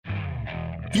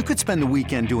You could spend the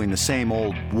weekend doing the same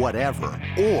old whatever,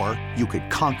 or you could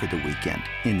conquer the weekend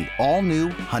in the all-new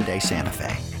Hyundai Santa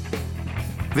Fe.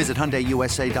 Visit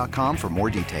HyundaiUSA.com for more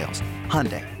details.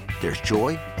 Hyundai, there's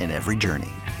joy in every journey.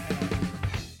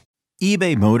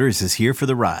 eBay Motors is here for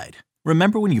the ride.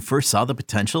 Remember when you first saw the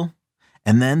potential?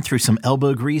 And then through some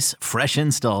elbow grease, fresh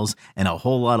installs, and a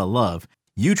whole lot of love,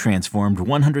 you transformed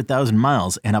 100,000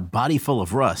 miles and a body full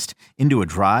of rust into a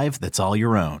drive that's all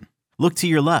your own. Look to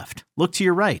your left. Look to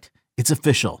your right. It's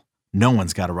official. No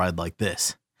one's got a ride like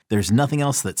this. There's nothing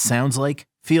else that sounds like,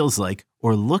 feels like,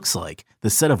 or looks like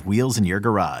the set of wheels in your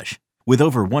garage. With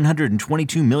over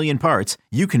 122 million parts,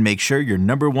 you can make sure your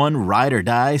number one ride or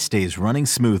die stays running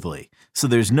smoothly. So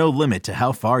there's no limit to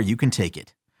how far you can take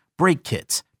it. Brake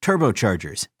kits,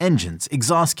 turbochargers, engines,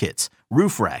 exhaust kits,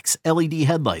 roof racks, LED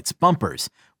headlights,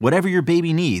 bumpers, whatever your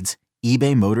baby needs,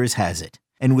 eBay Motors has it.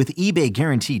 And with eBay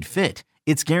Guaranteed Fit,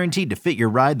 it's guaranteed to fit your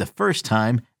ride the first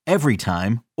time, every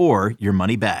time, or your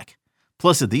money back.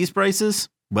 Plus, at these prices,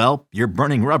 well, you're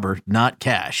burning rubber, not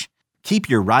cash. Keep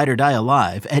your ride or die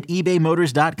alive at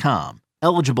ebaymotors.com.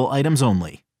 Eligible items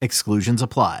only. Exclusions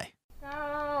apply.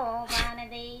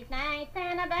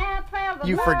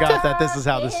 You forgot that this is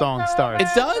how the song starts. It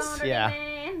does? Yeah.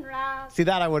 See,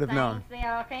 that I would have known.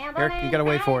 Eric, you gotta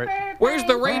wait for it. Where's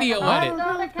the radio edit?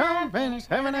 Have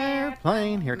an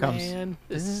airplane. Here it comes. Man,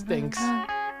 this stinks.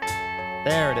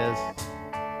 There it is.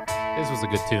 This was a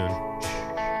good tune.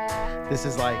 This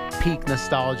is like peak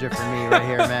nostalgia for me right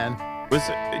here, man.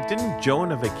 Didn't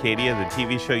Joan of Acadia, the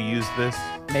TV show, use this?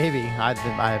 Maybe. I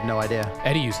have no idea.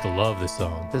 Eddie used to love this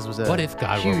song. This was a What if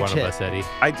God were huge one hit. of us, Eddie?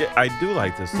 I do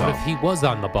like this What song. if he was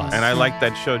on the bus? And I like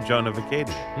that show, Joan of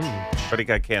Acadia. But it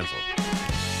got canceled.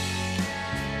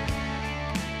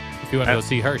 If you want to go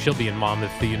see her, she'll be in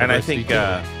Monmouth, the And I university.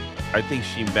 think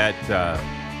she met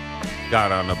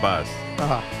God on a bus.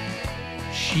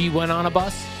 She went on a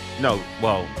bus? No,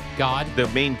 well, God? the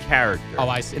main character. Oh,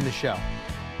 I see. In the show.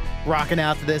 Rocking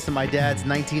out to this in my dad's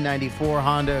 1994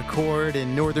 Honda Accord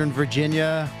in Northern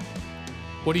Virginia.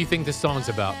 What do you think this song's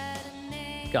about?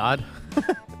 God.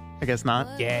 I guess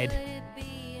not. Gad.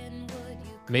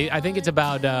 I think it's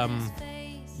about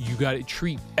you got to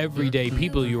treat everyday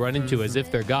people you run into as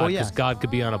if they're God, Well, yeah. because God could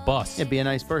be on a bus. Yeah, be a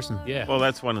nice person. Yeah. Well,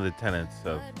 that's one of the tenets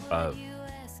of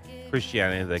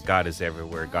Christianity, that God is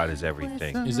everywhere, God is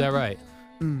everything. Is that right?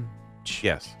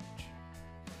 Yes.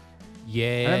 Yeah.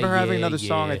 I remember having another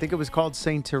song. yeah. I think it was called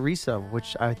Saint Teresa,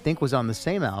 which I think was on the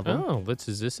same album. Oh,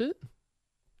 is this it?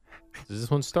 Does this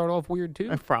one start off weird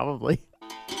too? Probably.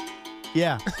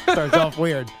 Yeah, starts off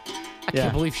weird. I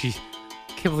can't believe she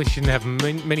didn't have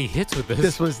many hits with this.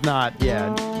 This was not near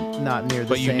the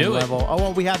But you same knew it. level. Oh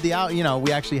well, we had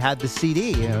we actually had the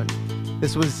CD.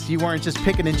 This was, you weren't just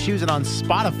picking and choosing on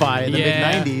Spotify in the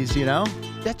Yeah. mid-90s, you know?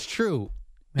 That's true.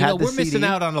 Had the We're missing CD.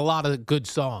 out on a lot of good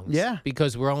songs. Yeah.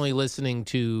 Because we're only listening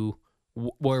to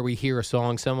where we hear a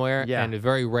song somewhere. Yeah. And it's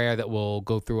very rare that we'll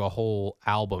go through a whole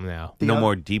album now. No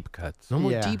more deep cuts. No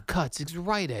more Yeah. deep cuts. It's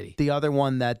right, Eddie. The other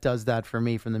one that does that for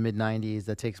me from the mid-90s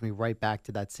that takes me right back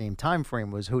to that same time frame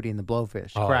was Hootie and the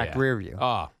Blowfish, Oh, Cracked yeah. Rear View.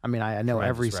 Oh, I mean, I know tremendous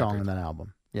every song record. in that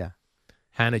album. Yeah.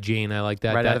 Hannah Jane, I like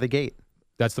that. Right out of the gate.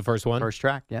 That's the first one? First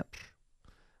track, yep.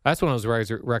 That's one of those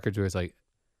records where it's like,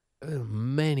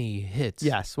 many hits.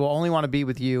 Yes. Well, Only Want to Be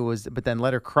With You but then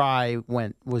Let Her Cry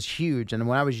was huge. And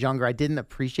when I was younger, I didn't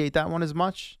appreciate that one as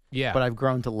much. Yeah. But I've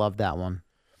grown to love that one.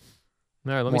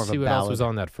 All right, let me more of a see what else ballad. was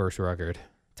on that first record.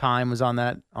 Time was on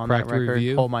that Cracked record.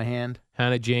 Review. Hold My Hand.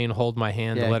 Hannah Jane, Hold My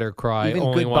Hand, Yeah. Let Her Cry, Even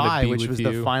Only Want Goodbye, to Be which With was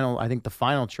You. the final, I think the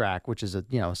final track, which is a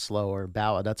slower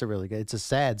ballad. That's a really good. It's a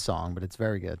sad song, but it's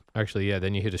very good. Actually, yeah.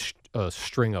 Then you hit a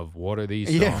string of what are these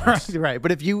songs? Yeah, right.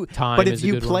 But if you Time is a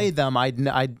good played one.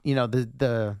 them,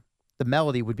 the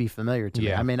melody would be familiar to me.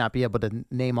 Yeah. I may not be able to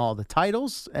name all the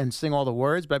titles and sing all the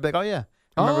words, but I'd be like, oh yeah,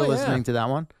 I remember Oh, yeah. listening to that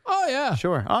one. Oh yeah.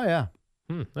 Sure. Oh yeah.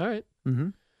 All right. Mm-hmm.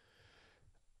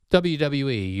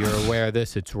 WWE. You're aware of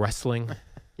this? It's wrestling.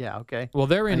 Yeah. Okay. Well,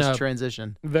 they're in Nice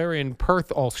transition. They're in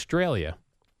Perth, Australia.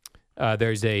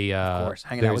 There's a Of course,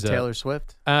 hanging out with Taylor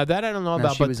Swift. That I don't know No,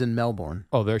 about. she but was in Melbourne.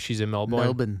 she's in Melbourne.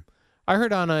 Melbourne. I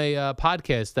heard on a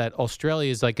podcast that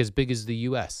Australia is like as big as the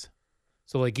U.S.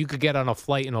 So like you could get on a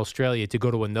flight in Australia to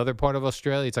go to another part of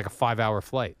Australia. It's like a 5-hour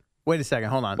flight. Wait a second.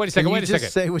 Hold on. Wait a second, Can wait you a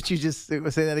just second. say what you just say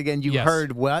that again? You Yes.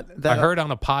 heard what? I heard on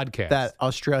a podcast that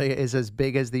Australia is as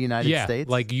big as the United States.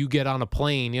 like you get on a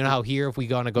plane. You know how here if we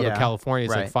go to Yeah, California,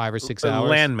 it's like right. 5 or 6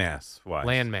 hours. Landmass wise.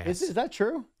 Landmass. Is that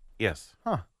true? Yes.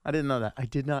 Huh. I didn't know that. I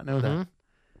did not know Mhm. that.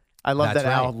 I love That's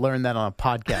that Al right. learned that on a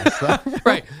podcast. So.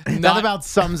 Right. That about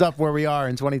sums up where we are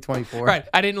in 2024. Right.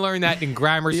 I didn't learn that in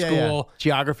grammar Yeah, school. yeah.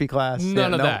 Geography class. None Yeah,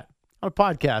 of no. that. On a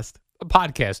podcast. A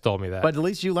podcast told me that. But at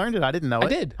least you learned it. I didn't know I it.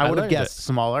 did. I I would have learned guessed it.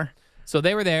 smaller. So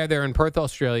they were there. They're in Perth,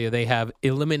 Australia. They have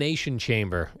Elimination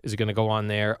Chamber is going to go on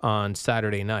there on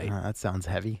Saturday night. That sounds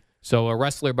heavy. So a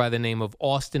wrestler by the name of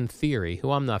Austin Theory,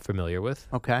 who I'm not familiar with,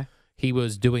 Okay. he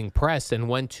was doing press and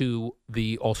went to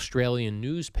the Australian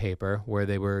newspaper where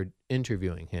they were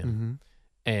interviewing him.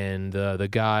 And the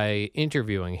guy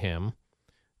interviewing him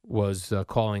was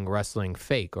calling wrestling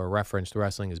fake or referenced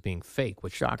wrestling as being fake,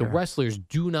 which Shocker. the wrestlers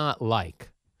do not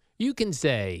like. You can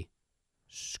say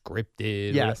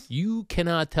scripted. Yes. You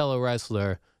cannot tell a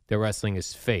wrestler that wrestling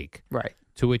is fake. Right.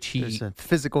 To which he, There's a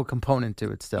physical component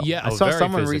to it still. Yeah, I saw very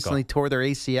someone physical. recently tore their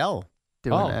ACL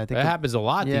doing oh, it. I think that happens a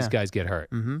lot. yeah. These guys get hurt.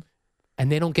 Mm-hmm.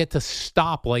 And they don't get to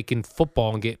stop like in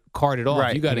football and get carted off.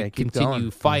 Right, You got you to gotta keep continue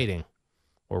going. fighting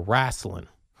or wrestling,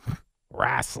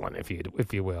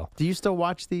 if you will. Do you still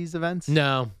watch these events?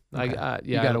 No, Okay. yeah,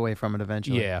 You got away from it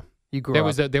eventually. Yeah, You grew there up.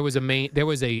 was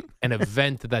an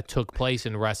event that took place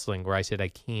in wrestling where I said I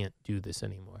can't do this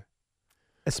anymore.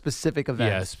 a specific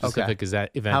event. Yeah, a specific Okay. is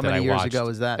that event How that many I years watched. ago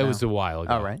was that It now? was a while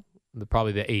ago. All right.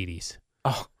 Probably the 80s.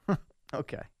 Oh,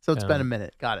 okay. So it's been a Um,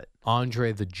 minute. Got it.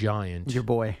 Andre the Giant Your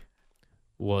boy.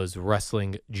 was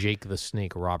wrestling Jake the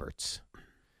Snake Roberts.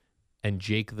 And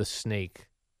Jake the Snake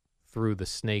threw the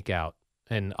snake out.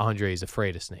 And Andre is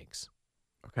afraid of snakes.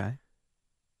 Okay.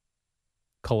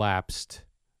 Collapsed.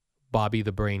 Bobby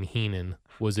the Brain Heenan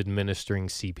was administering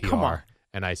CPR. Come on.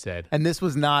 And I said, And this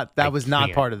was not. That I was not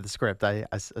can't. part of the script. I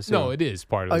assume. no, it is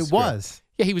part of the Oh, it script. was.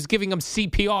 Yeah, he was giving him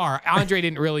CPR. Andre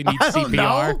didn't really need I don't CPR.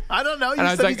 know. I don't know. You And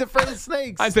I was said like- he's afraid of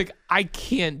snakes. I was like, I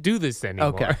can't do this anymore.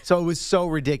 okay. So it was so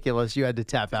ridiculous. You had to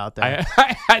tap out there.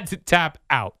 I had to tap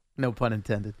out. No pun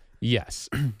intended. Yes.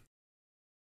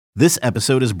 This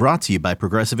episode is brought to you by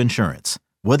Progressive Insurance.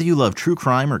 Whether you love true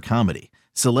crime or comedy,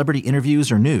 celebrity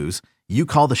interviews or news, you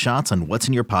call the shots on what's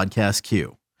in your podcast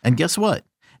queue. And guess what?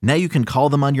 Now you can call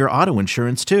them on your auto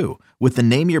insurance too with the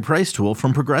Name Your Price tool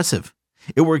from Progressive.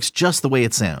 It works just the way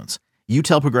it sounds. You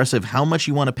tell Progressive how much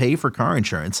you want to pay for car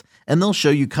insurance, and they'll show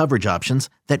you coverage options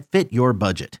that fit your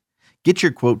budget. Get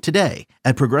your quote today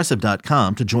at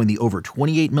Progressive.com to join the over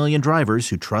 28 million drivers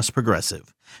who trust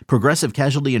Progressive. Progressive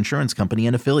Casualty Insurance Company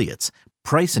and Affiliates.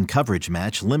 Price and coverage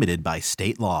match limited by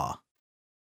state law.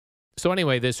 So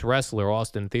anyway, this wrestler,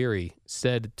 Austin Theory,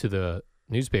 said to the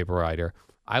newspaper writer,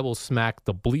 I will smack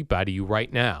the bleep out of you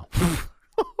right now.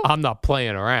 I'm not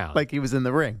playing around. Like he was in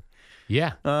the ring.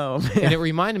 Yeah. Oh man. And it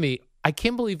reminded me, I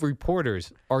can't believe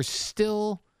reporters are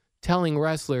still telling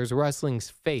wrestlers wrestling's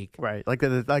fake. Right. Like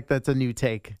that's a new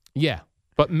take. Yeah.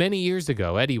 But many years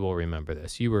ago, Eddie will remember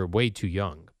this. You were way too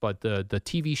young. But the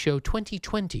TV show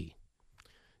 2020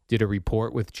 did a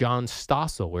report with John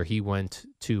Stossel where he went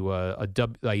to a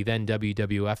then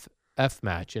WWF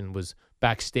match and was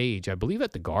backstage, I believe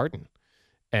at the Garden,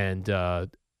 and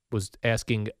was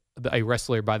asking a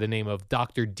wrestler by the name of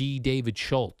Dr. D. David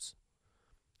Schultz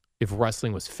if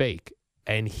wrestling was fake.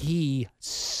 And he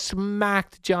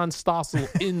smacked John Stossel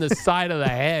in the side of the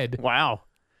head, Wow.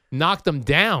 knocked him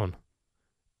down.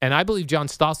 And I believe John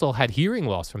Stossel had hearing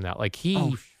loss from that. Like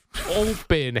he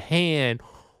open hand.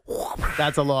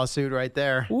 That's a lawsuit right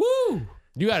there. Woo!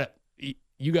 You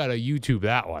gotta YouTube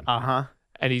that one. Uh-huh.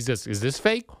 And he's just, is this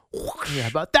fake? Yeah, how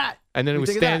about that? And then it What was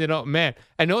do you think of that? standing up, man.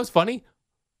 And know what's funny?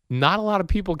 Not a lot of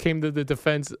people came to the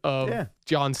defense of Yeah.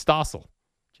 John Stossel.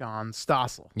 John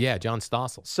Stossel. Yeah, John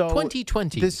Stossel. So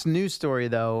 2020. This news story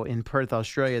though in Perth,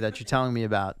 Australia that you're telling me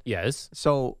about. yes.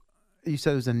 So you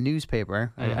said it was a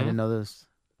newspaper. I didn't know this.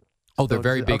 Oh, they're So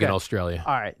very it's- big in okay. Australia.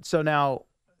 All right. So now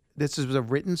this was a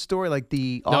written story, like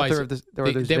the No, author of this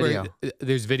or there's video.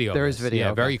 There's video. of There is this. video,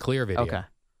 Yeah, okay. very clear video. Okay. A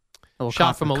little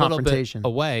Shot from a little bit confrontation.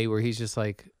 away where he's just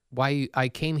like, why I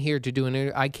came here to do an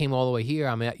interview. I came all the way here.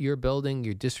 I'm at your building.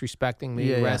 You're disrespecting me,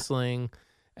 Yeah, yeah. wrestling.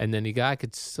 And then the guy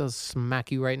could still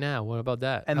smack you right now. What about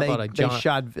that? And How they, about a they John?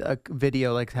 shot a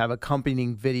video, like have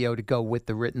accompanying video to go with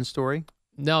the written story.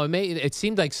 No, it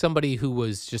seemed like somebody who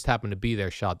was just happened to be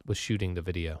there was shooting the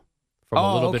video from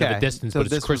a little bit of a distance, So but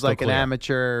it's this was crystal like clear. an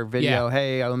amateur video. Yeah.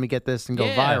 Hey, let me get this and go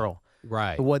Yeah. viral.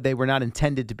 Right. What they were not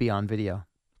intended to be on video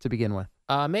to begin with.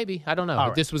 Maybe. I don't know. All But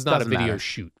right. this was not Doesn't a video matter.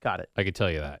 shoot. Got it. I could tell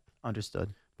you that.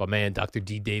 Understood. But man, Dr.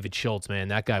 D. David Schultz, man,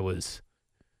 that guy was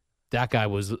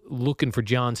looking for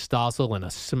John Stossel in a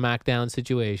SmackDown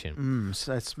situation.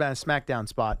 SmackDown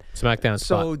spot. SmackDown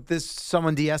So spot.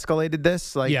 someone de-escalated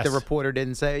this. Like Yes. the reporter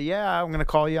didn't say, "Yeah, I'm going to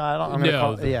call you." I'm going to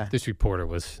No, call. Yeah, this reporter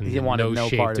was He in wanted no no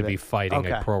shape part to of be it. fighting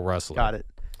Okay. a pro wrestler. got it.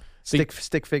 See-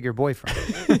 Stick figure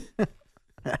boyfriend.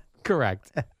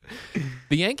 Correct.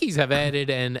 The Yankees have added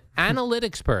an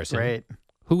analytics person Right.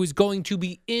 who is going to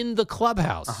be in the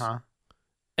clubhouse. Uh huh.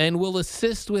 and will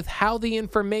assist with how the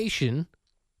information,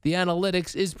 the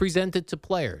analytics, is presented to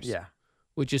players. Yeah.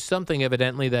 Which is something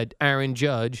evidently that Aaron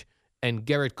Judge and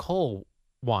Garrett Cole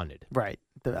wanted. Right.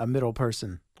 A middle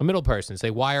person. A middle person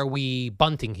say, why are we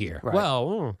bunting here? Right.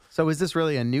 Well, So is this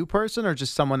really a new person or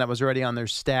just someone that was already on their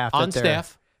staff? on that they're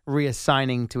staff.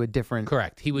 reassigning to a different.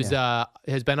 Correct. He was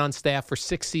has been on staff for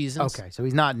 6 seasons. Okay, so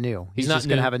he's not new. He's He's not just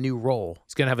going new. to have a new role.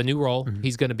 He's going to have a new role.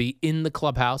 He's going to be in the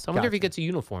clubhouse. I wonder if he Gotcha. gets a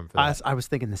uniform for that. I was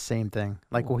thinking the same thing.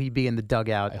 Like, will he be in the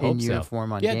dugout I in hope so.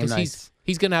 uniform on Yeah, game because nights?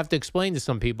 he's going to have to explain to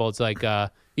some people. It's like,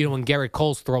 when Garrett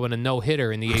Cole's throwing a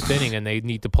no-hitter in the 8th inning and they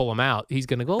need to pull him out, he's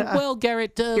going to go, well,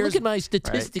 Garrett, look at my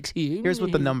statistics here. Here's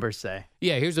what the numbers say.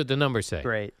 Yeah, here's what the numbers say.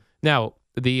 Great. Now,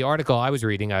 the article I was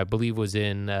reading, I believe, was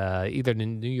in either the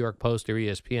New York Post or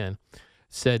ESPN,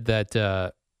 said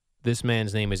that this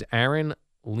man's name is Aaron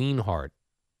Lienhardt,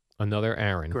 another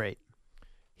Aaron. Great.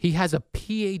 He has a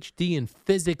PhD in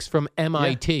physics from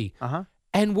MIT. Uh-huh.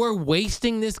 And we're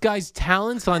wasting this guy's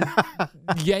talents on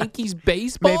Yankees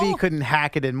baseball? Maybe he couldn't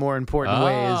hack it in more important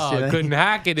ways. Oh, you know? couldn't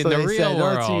hack it in So the they real said,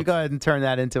 world. Let's you go ahead and turn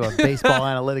that into a baseball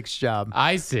analytics job.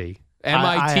 I see. I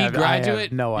MIT have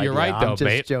graduate? no idea. You're right, though, I'm just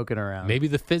babe. joking around. Maybe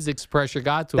the physics pressure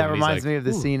got to him. That and he's reminds like, me of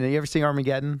the "Ooh." scene. You ever see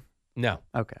Armageddon? No.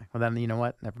 Okay. Well, then you know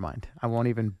what? Never mind. I won't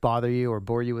even bother you or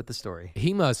bore you with the story.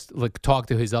 He must talk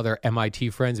to his other MIT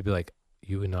friends and be like,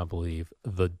 you would not believe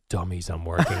the dummies I'm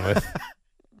working with.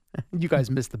 You guys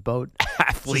missed the boat.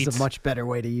 Athletes. This is a much better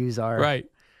way to use our Right.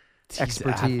 These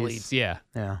expertise. Athletes, yeah.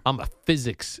 Yeah. I'm a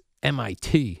physics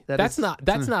MIT. That's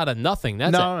is- not a nothing.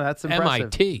 That's no, a that's impressive.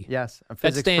 MIT. Yes, a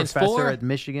physics stands professor for? at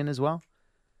Michigan as well.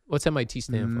 What's MIT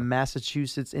stand for?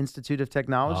 Massachusetts Institute of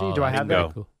Technology. Oh, Do I have bingo.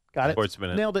 that? Got it. Sports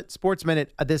Minute. Nailed it. Sports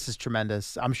Minute. This is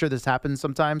tremendous. I'm sure this happens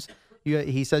sometimes.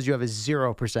 He says you have a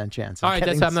 0% chance. Of All right,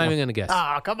 getting I'm not some- even going to guess.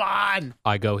 Ah, come on.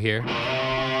 I go here.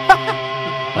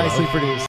 Nicely produced.